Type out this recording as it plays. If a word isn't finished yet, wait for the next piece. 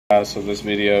So this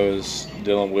video is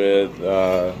dealing with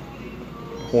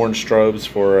horn strobes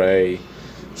for a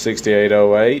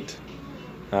 6808.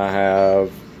 I have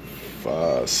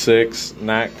 6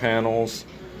 NAC panels.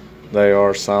 They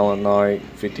are Silent Night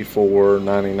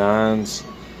 5499s,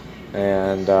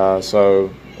 and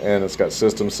and it's got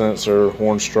system sensor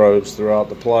horn strobes throughout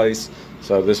the place.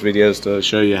 So this video is to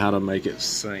show you how to make it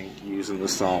sync using the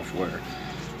software.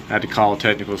 I had to call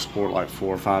technical support like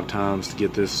 4 or 5 times to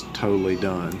get this totally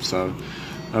done. So,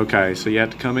 okay, so you have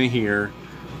to come in here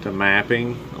to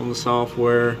mapping on the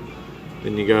software.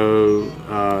 Then you go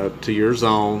to your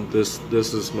zone. This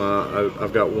is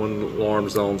I've got one alarm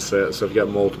zone set, so if you've got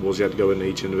multiples, you have to go into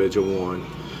each individual one.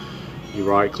 You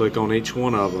right click on each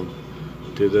one of them.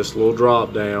 Do this little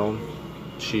drop down.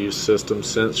 Choose system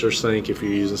sensor sync if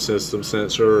you're using system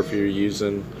sensor, or if you're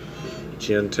using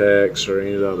Gentex or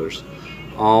any of the others.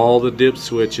 All the dip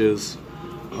switches,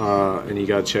 and you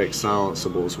got to check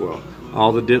silenceable as well.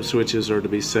 All the dip switches are to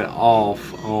be set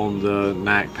off on the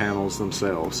NAC panels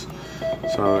themselves.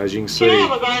 So as you can see, can I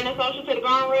have a guardian social to the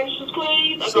guard registers,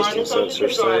 please? A guardian social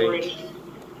to the guard registers.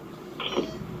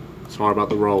 Sorry about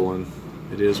the rolling.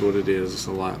 It is what it is. It's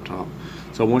a laptop.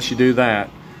 So once you do that,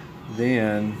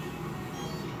 then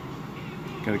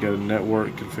got to go to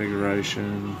network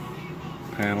configuration,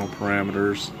 panel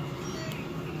parameters,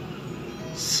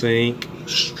 sync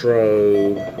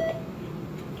strobe.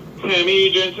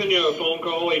 Tammy Jensen, you have a phone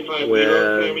call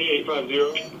 850. Tammy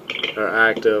 850. Are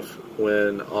active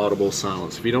when audible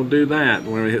silence. If you don't do that,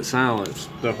 when we hit silence,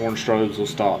 the horn strobes will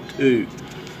stop too.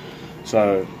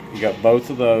 So you got both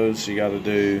of those you got to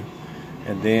do,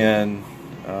 and then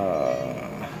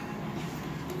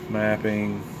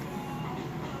mapping.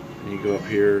 And you go up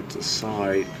here to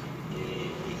site,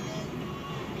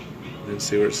 then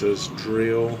see where it says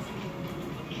drill.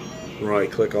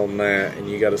 Right click on that, and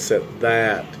you got to set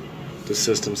that to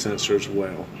system sensor as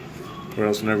well, or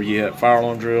else whenever you hit fire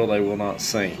alarm drill, they will not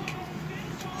sync.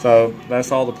 So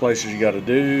that's all the places you got to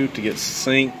do to get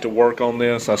synced to work on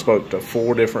this. I spoke to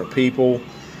 4 different people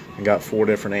and got 4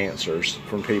 different answers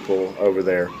from people over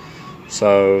there.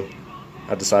 So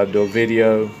I decided to do a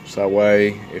video, so that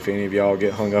way if any of y'all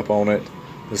get hung up on it,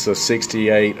 this is a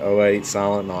 6808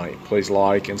 Silent Night. Please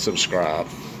like and subscribe.